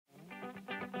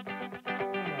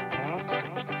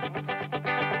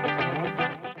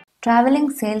Traveling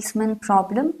salesman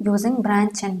problem using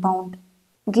branch and bound.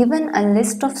 Given a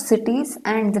list of cities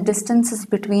and the distances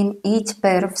between each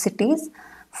pair of cities,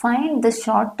 find the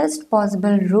shortest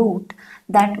possible route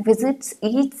that visits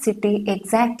each city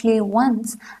exactly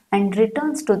once and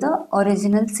returns to the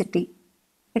original city.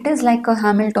 It is like a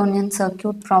Hamiltonian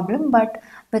circuit problem but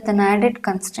with an added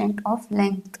constraint of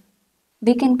length.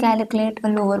 We can calculate a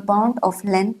lower bound of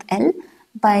length L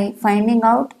by finding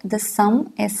out the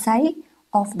sum Si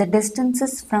of the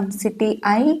distances from city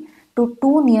I to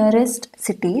two nearest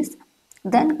cities,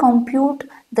 then compute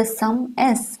the sum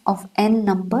S of n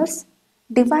numbers,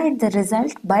 divide the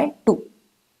result by 2.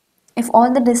 If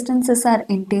all the distances are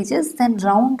integers, then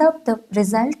round up the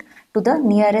result to the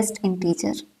nearest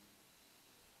integer.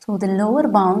 So the lower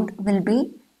bound will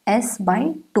be S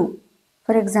by 2.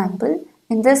 For example,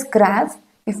 in this graph,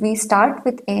 if we start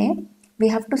with A, we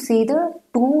have to see the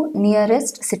two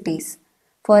nearest cities.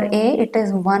 For A, it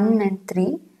is 1 and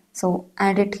 3, so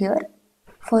add it here.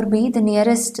 For B, the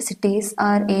nearest cities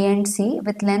are A and C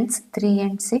with lengths 3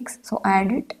 and 6, so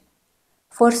add it.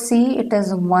 For C, it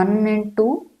is 1 and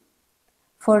 2.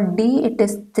 For D, it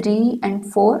is 3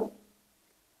 and 4.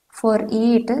 For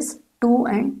E, it is 2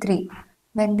 and 3.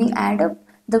 When we add up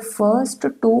the first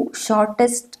two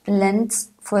shortest lengths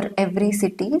for every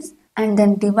cities and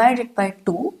then divide it by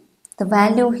 2, the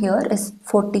value here is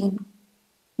 14.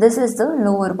 This is the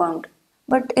lower bound.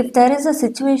 But if there is a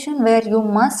situation where you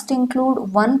must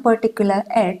include one particular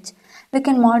edge, we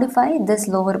can modify this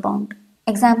lower bound.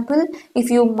 Example, if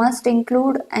you must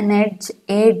include an edge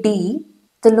AD,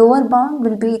 the lower bound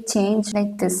will be changed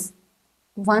like this,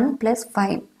 1 plus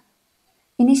 5.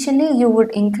 Initially you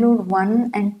would include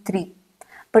 1 and 3,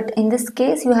 but in this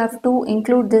case you have to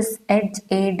include this edge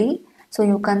AD, so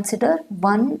you consider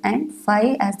 1 and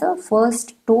 5 as the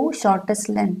first two shortest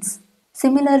lengths.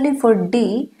 Similarly for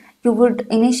D, you would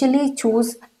initially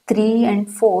choose 3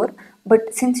 and 4,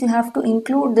 but since you have to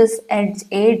include this edge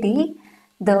AD,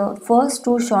 the first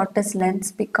two shortest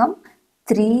lengths become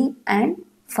 3 and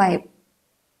 5.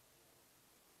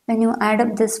 When you add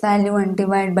up this value and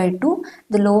divide by 2,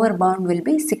 the lower bound will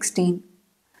be 16.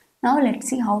 Now let's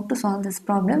see how to solve this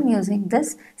problem using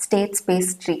this state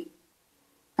space tree.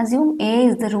 Assume A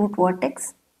is the root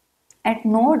vertex. At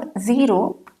node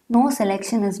 0, no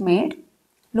selection is made.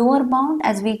 Lower bound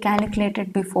as we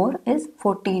calculated before is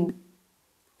 14.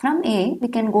 From A, we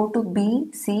can go to B,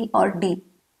 C or D.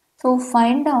 So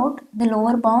find out the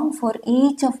lower bound for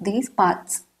each of these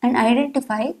paths and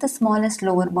identify the smallest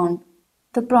lower bound.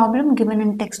 The problem given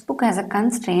in textbook has a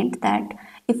constraint that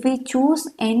if we choose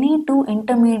any two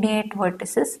intermediate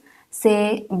vertices,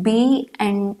 say B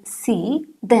and C,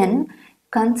 then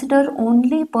consider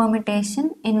only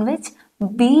permutation in which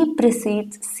B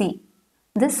precedes C.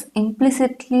 This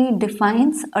implicitly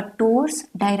defines a tour's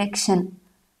direction.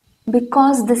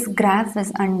 Because this graph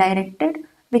is undirected,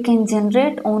 we can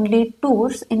generate only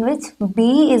tours in which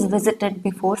B is visited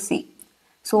before C.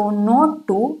 So node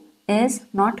 2 is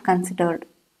not considered.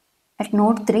 At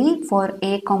node 3 for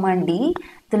A, D,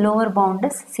 the lower bound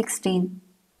is 16.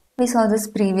 We saw this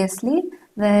previously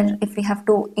where if we have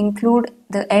to include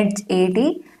the edge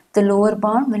AD, the lower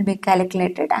bound will be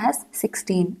calculated as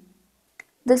 16.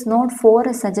 This node 4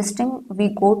 is suggesting we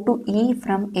go to E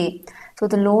from A. So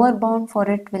the lower bound for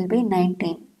it will be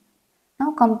 19.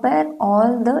 Now compare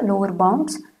all the lower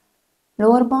bounds.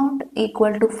 Lower bound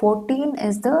equal to 14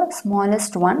 is the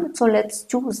smallest one. So let's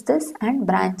choose this and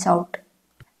branch out.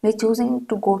 We're choosing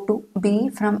to go to B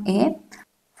from A.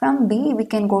 From B we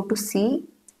can go to C,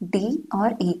 D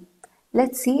or E.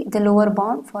 Let's see the lower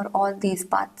bound for all these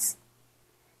paths.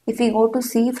 If we go to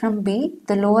C from B,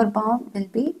 the lower bound will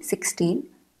be 16.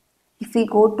 If we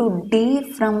go to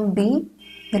D from B,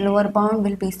 the lower bound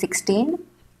will be 16.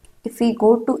 If we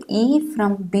go to E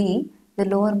from B, the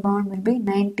lower bound will be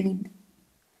 19.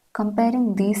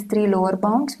 Comparing these three lower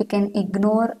bounds, we can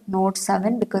ignore node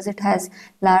 7 because it has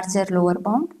larger lower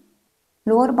bound.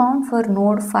 Lower bound for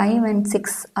node 5 and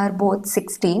 6 are both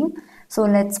 16. So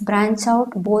let's branch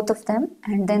out both of them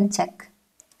and then check.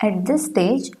 At this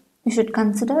stage, you should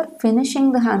consider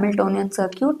finishing the Hamiltonian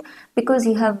circuit because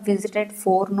you have visited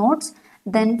 4 nodes.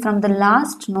 Then from the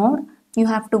last node, you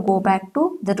have to go back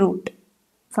to the root.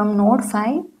 From node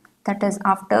 5, that is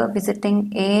after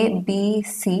visiting A, B,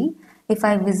 C, if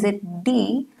I visit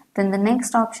D, then the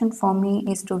next option for me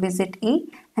is to visit E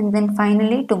and then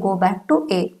finally to go back to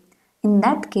A. In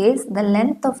that case, the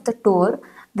length of the tour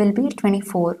will be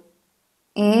 24.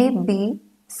 A, B,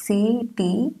 C,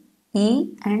 D, E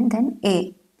and then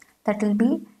A. That will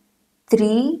be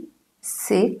 3,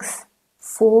 6,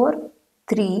 4,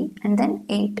 3 and then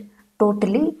 8.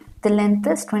 Totally the length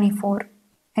is 24.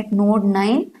 At node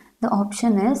 9, the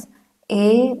option is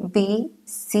A, B,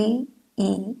 C,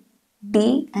 E,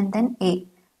 D and then A.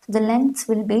 So the lengths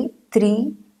will be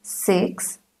 3,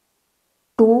 6,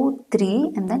 2,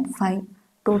 3 and then 5.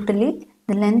 Totally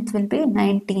the length will be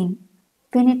 19.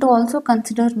 We need to also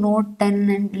consider node 10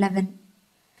 and 11.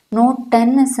 Node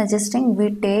 10 is suggesting we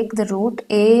take the route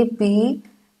A, B,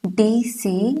 D,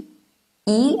 C,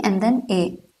 E and then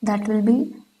A. That will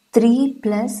be 3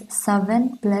 plus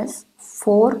 7 plus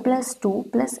 4 plus 2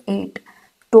 plus 8.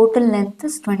 Total length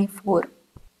is 24.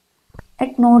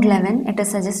 At node 11, it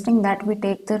is suggesting that we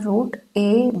take the route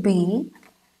A, B,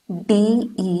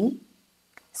 D, E,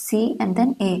 C and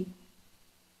then A.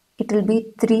 It will be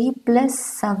 3 plus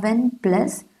 7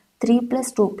 plus 3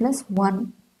 plus 2 plus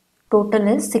 1. Total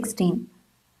is 16.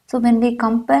 So when we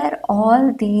compare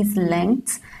all these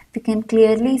lengths, we can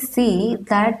clearly see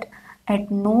that at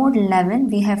node 11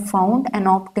 we have found an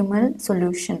optimal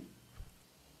solution.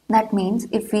 That means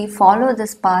if we follow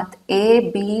this path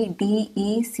A, B, D,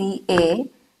 E, C, A,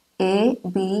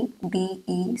 B, D,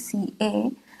 E, C,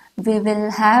 A, we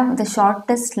will have the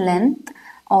shortest length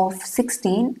of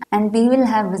 16 and we will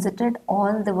have visited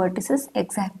all the vertices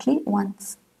exactly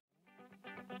once.